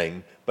such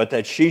thing, but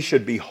that she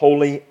should be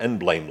holy and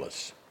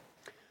blameless.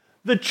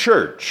 The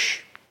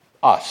church,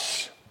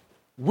 us,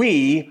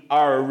 we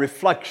are a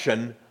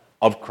reflection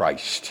of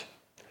Christ.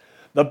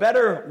 The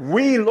better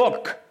we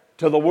look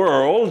to the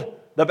world,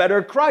 the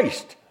better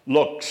Christ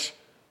looks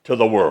to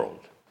the world.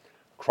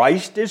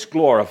 Christ is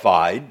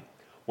glorified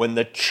when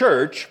the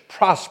church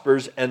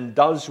prospers and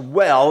does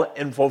well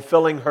in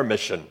fulfilling her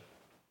mission.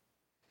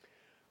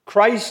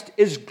 Christ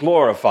is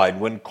glorified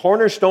when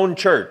Cornerstone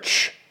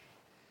Church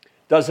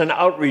does an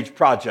outreach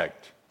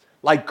project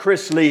like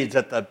Chris leads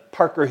at the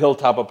Parker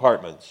Hilltop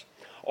Apartments,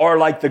 or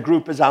like the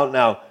group is out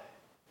now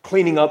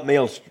cleaning up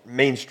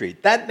Main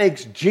Street. That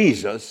makes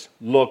Jesus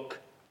look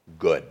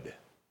good.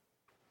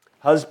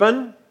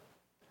 Husband,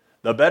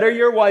 the better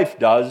your wife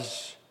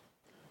does,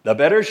 the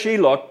better she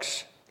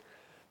looks,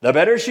 the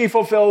better she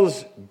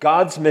fulfills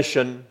God's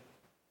mission,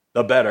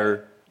 the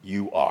better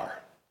you are.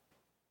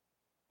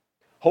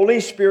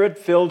 Holy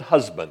Spirit-filled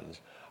husbands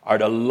are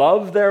to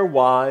love their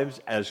wives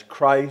as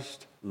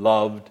Christ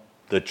loved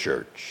the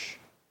church.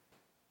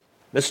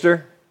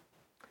 Mister,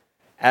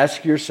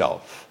 ask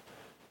yourself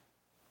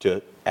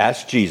to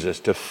ask Jesus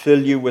to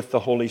fill you with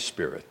the Holy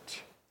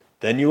Spirit.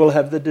 Then you will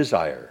have the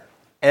desire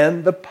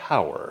and the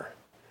power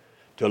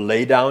to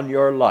lay down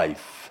your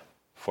life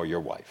for your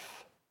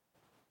wife.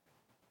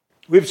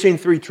 We've seen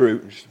three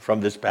truths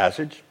from this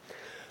passage.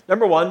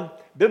 Number one,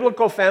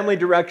 biblical family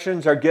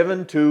directions are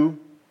given to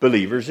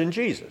believers in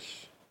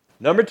Jesus.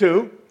 Number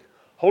two,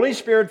 Holy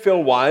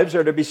Spirit-filled wives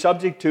are to be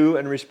subject to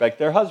and respect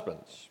their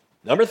husbands.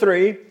 Number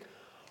three,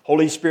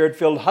 Holy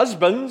Spirit-filled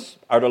husbands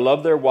are to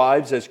love their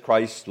wives as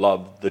Christ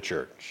loved the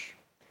church.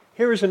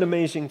 Here is an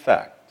amazing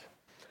fact.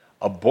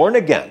 A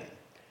born-again,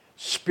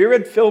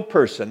 Spirit-filled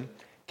person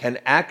can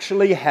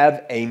actually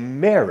have a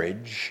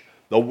marriage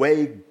the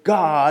way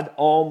God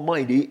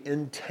Almighty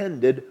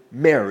intended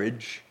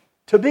marriage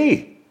to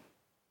be.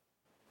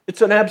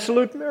 It's an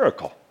absolute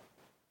miracle.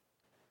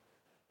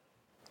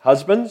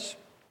 Husbands,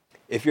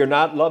 if you're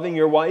not loving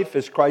your wife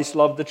as Christ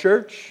loved the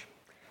church,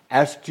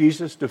 ask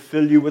Jesus to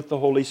fill you with the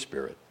Holy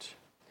Spirit.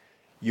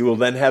 You will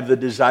then have the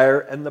desire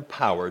and the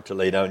power to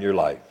lay down your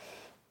life.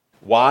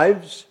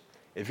 Wives,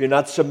 if you're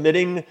not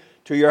submitting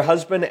to your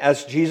husband,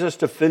 ask Jesus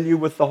to fill you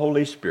with the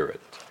Holy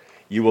Spirit.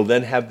 You will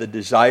then have the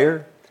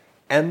desire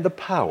and the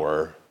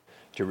power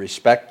to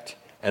respect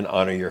and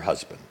honor your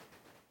husband.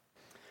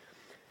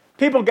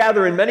 People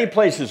gather in many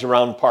places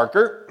around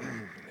Parker.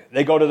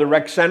 They go to the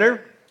rec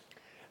center.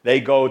 They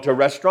go to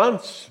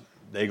restaurants,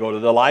 they go to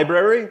the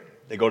library,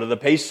 they go to the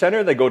Pace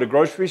Center, they go to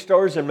grocery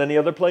stores and many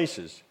other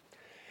places.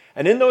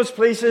 And in those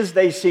places,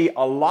 they see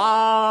a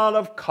lot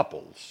of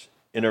couples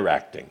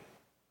interacting.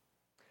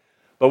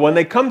 But when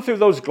they come through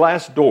those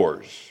glass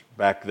doors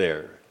back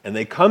there, and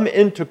they come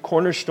into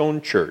Cornerstone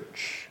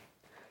Church,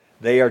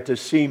 they are to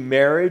see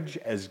marriage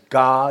as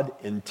God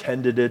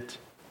intended it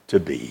to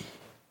be.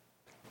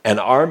 And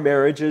our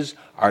marriages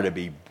are to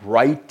be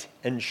bright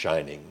and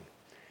shining.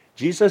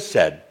 Jesus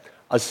said,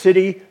 a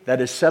city that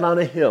is set on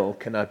a hill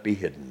cannot be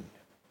hidden.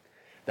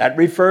 That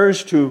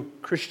refers to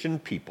Christian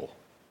people.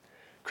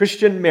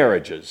 Christian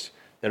marriages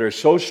that are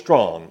so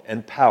strong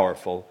and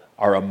powerful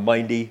are a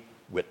mighty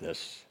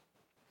witness.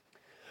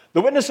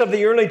 The witness of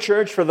the early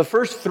church for the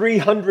first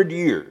 300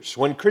 years,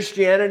 when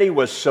Christianity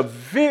was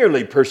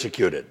severely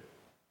persecuted,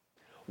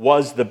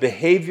 was the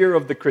behavior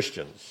of the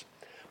Christians.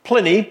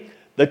 Pliny,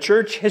 the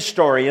church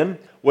historian,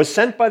 was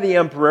sent by the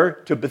emperor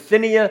to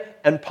Bithynia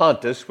and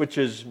Pontus, which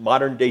is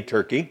modern-day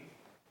Turkey,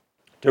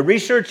 to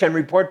research and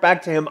report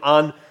back to him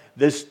on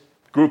this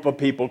group of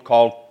people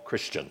called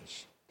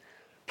Christians.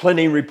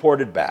 Pliny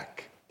reported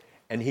back,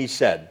 and he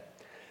said,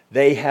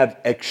 they have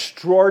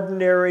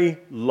extraordinary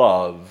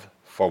love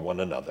for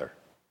one another.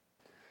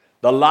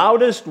 The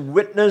loudest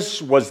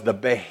witness was the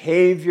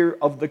behavior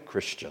of the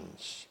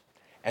Christians,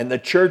 and the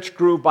church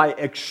grew by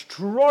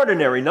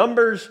extraordinary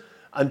numbers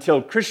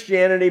until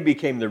Christianity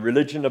became the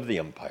religion of the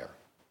empire.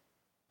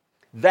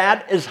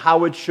 That is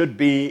how it should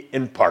be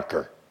in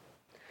Parker.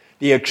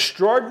 The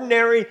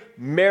extraordinary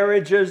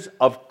marriages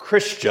of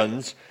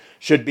Christians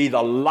should be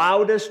the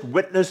loudest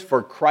witness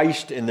for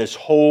Christ in this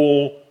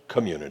whole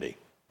community.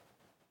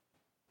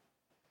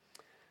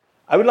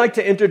 I would like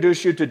to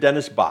introduce you to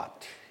Dennis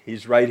Bott.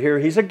 He's right here.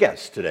 He's a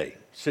guest today,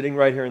 sitting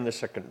right here in the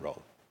second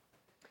row.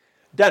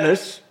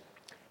 Dennis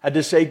had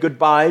to say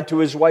goodbye to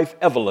his wife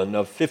Evelyn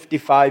of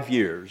 55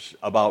 years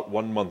about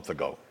 1 month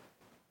ago.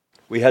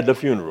 We had the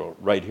funeral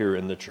right here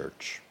in the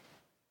church.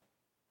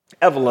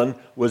 Evelyn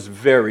was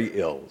very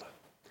ill.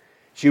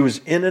 She was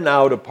in and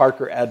out of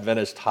Parker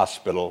Adventist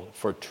Hospital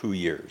for 2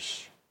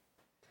 years.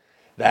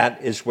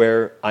 That is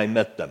where I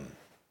met them.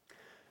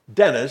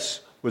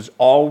 Dennis was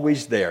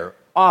always there,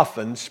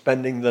 often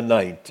spending the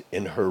night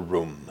in her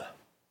room.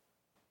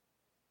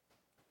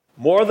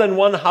 More than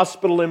one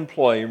hospital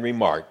employee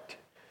remarked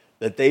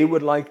that they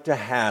would like to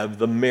have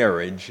the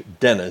marriage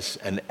Dennis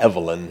and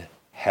Evelyn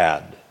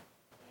had.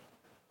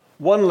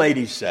 One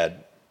lady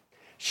said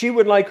she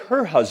would like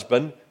her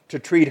husband to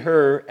treat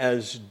her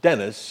as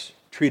Dennis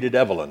treated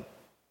Evelyn.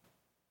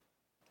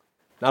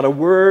 Not a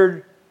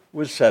word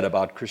was said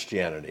about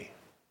Christianity,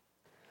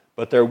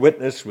 but their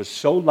witness was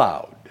so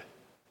loud,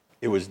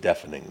 it was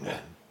deafening.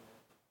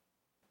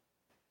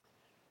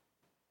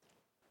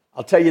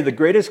 I'll tell you the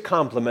greatest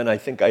compliment I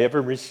think I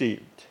ever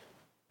received.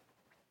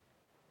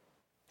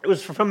 It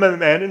was from a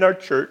man in our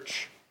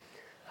church.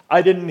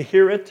 I didn't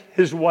hear it.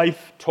 His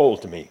wife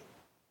told me.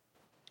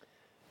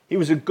 He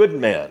was a good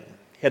man.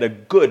 He had a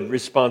good,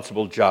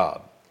 responsible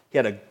job. He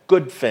had a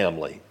good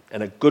family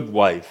and a good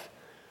wife,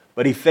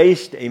 but he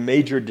faced a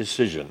major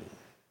decision.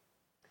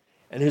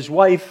 And his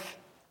wife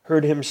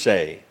heard him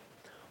say,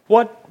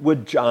 "What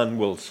would John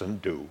Wilson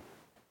do?"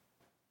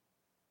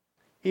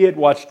 He had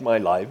watched my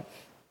life.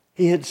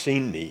 He had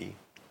seen me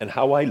and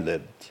how I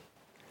lived.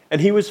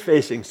 And he was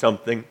facing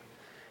something,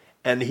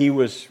 and he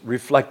was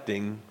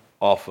reflecting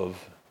off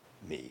of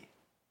me.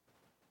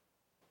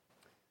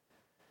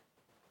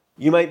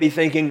 You might be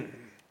thinking,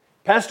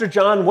 "Pastor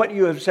John, what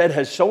you have said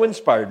has so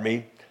inspired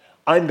me.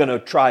 I'm going to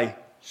try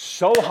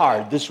so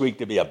hard this week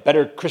to be a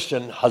better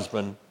Christian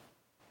husband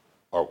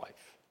or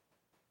wife."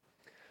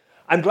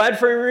 I'm glad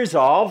for your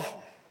resolve.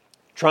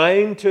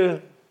 Trying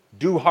to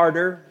do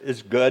harder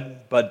is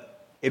good, but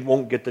it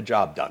won't get the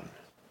job done.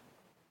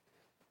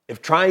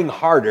 If trying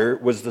harder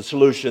was the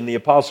solution, the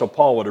Apostle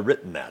Paul would have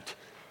written that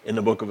in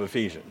the book of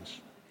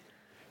Ephesians.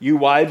 You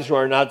wives who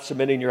are not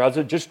submitting to your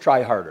husband, just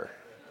try harder.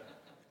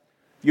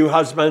 You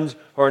husbands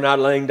who are not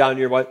laying down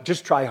your wife,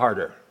 just try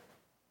harder.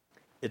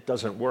 It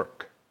doesn't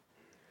work.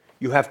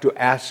 You have to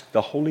ask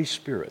the Holy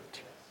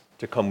Spirit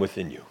to come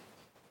within you.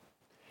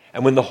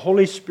 And when the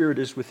Holy Spirit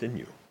is within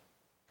you,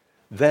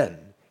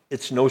 then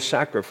it's no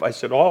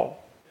sacrifice at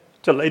all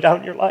to lay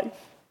down your life.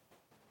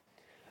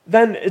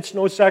 Then it's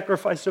no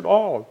sacrifice at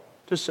all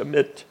to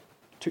submit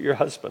to your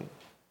husband.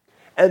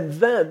 And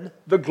then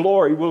the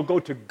glory will go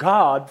to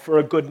God for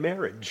a good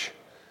marriage,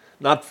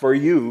 not for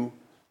you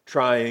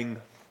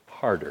trying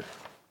harder.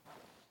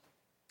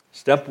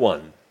 Step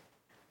 1,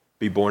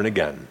 be born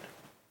again.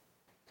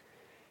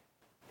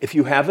 If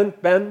you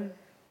haven't been,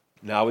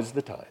 now is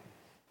the time.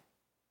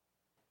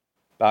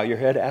 Bow your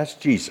head, ask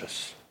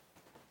Jesus.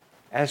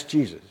 Ask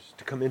Jesus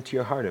to come into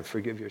your heart and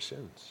forgive your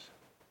sins.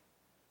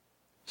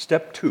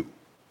 Step 2,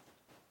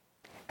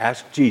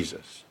 ask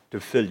Jesus to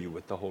fill you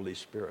with the Holy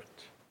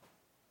Spirit.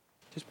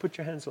 Just put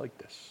your hands like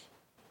this.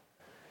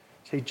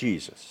 Say,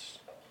 "Jesus,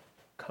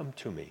 come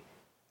to me.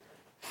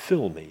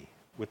 Fill me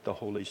with the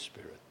Holy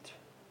Spirit."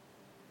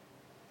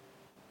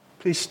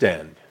 Please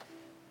stand.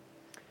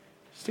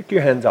 Stick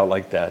your hands out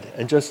like that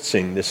and just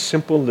sing this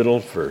simple little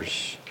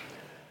verse.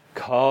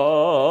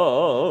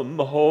 Come,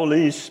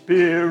 Holy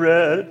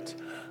Spirit,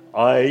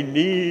 I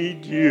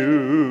need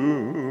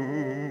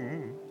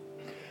you.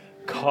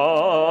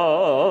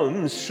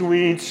 Come,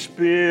 sweet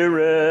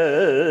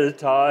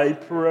Spirit, I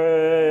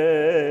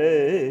pray.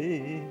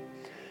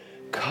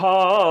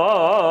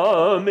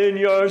 Come in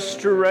your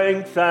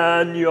strength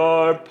and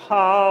your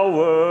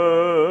power.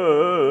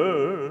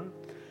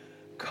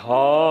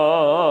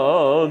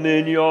 Come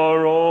in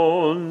your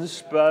own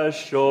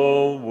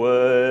special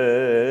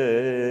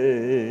way.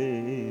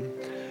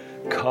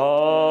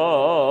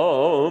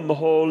 Come,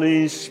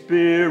 Holy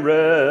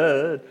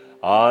Spirit,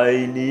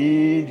 I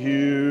need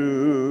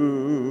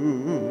you.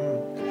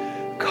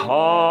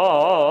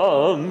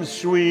 Come,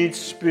 sweet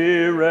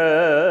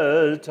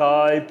Spirit,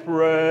 I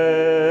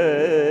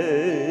pray.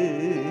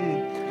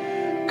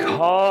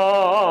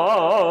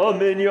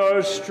 Come in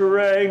your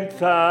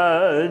strength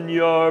and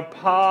your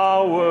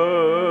power.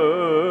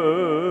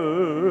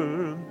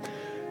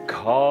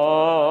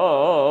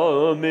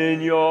 Come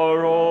in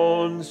your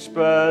own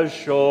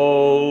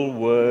special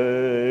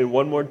way.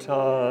 One more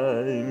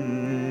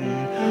time.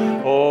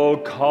 Oh,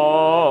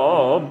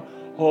 come,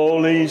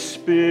 Holy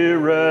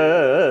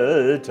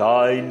Spirit,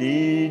 I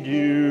need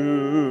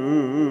you.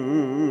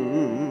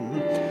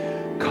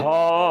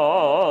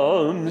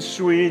 Come,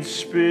 sweet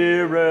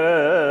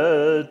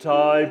Spirit,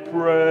 I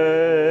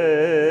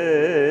pray.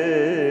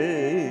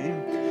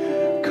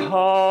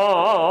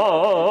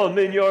 Come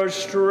in your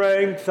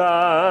strength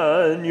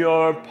and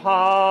your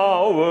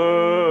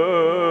power.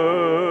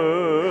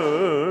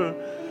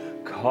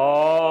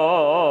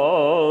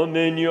 Come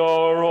in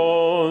your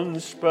own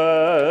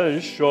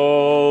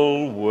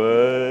special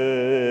way.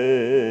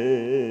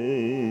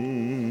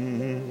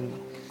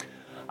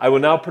 I will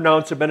now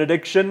pronounce a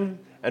benediction,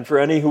 and for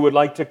any who would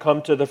like to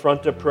come to the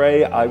front to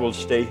pray, I will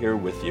stay here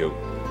with you.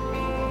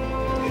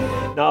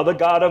 Now the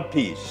God of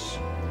peace,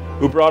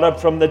 who brought up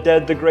from the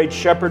dead the great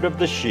shepherd of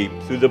the sheep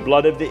through the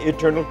blood of the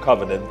eternal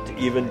covenant,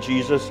 even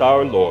Jesus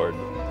our Lord,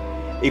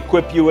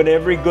 equip you in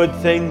every good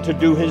thing to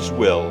do his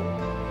will,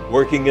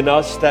 working in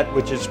us that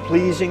which is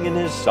pleasing in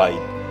his sight,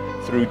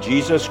 through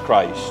Jesus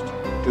Christ,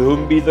 to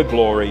whom be the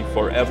glory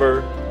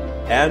forever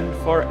and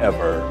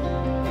forever.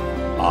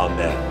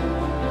 Amen.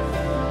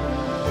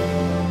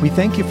 We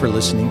thank you for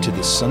listening to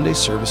this Sunday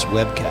service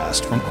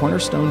webcast from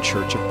Cornerstone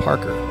Church of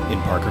Parker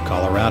in Parker,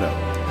 Colorado.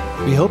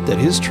 We hope that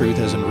His truth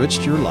has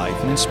enriched your life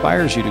and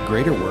inspires you to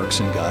greater works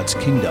in God's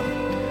kingdom.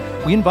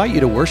 We invite you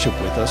to worship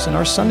with us in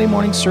our Sunday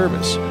morning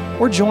service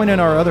or join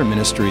in our other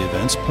ministry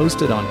events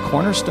posted on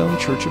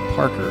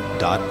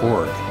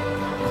cornerstonechurchofparker.org.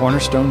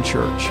 Cornerstone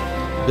Church,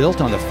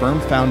 built on the firm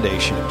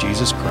foundation of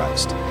Jesus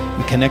Christ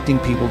and connecting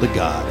people to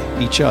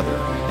God, each other,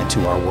 and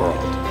to our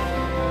world.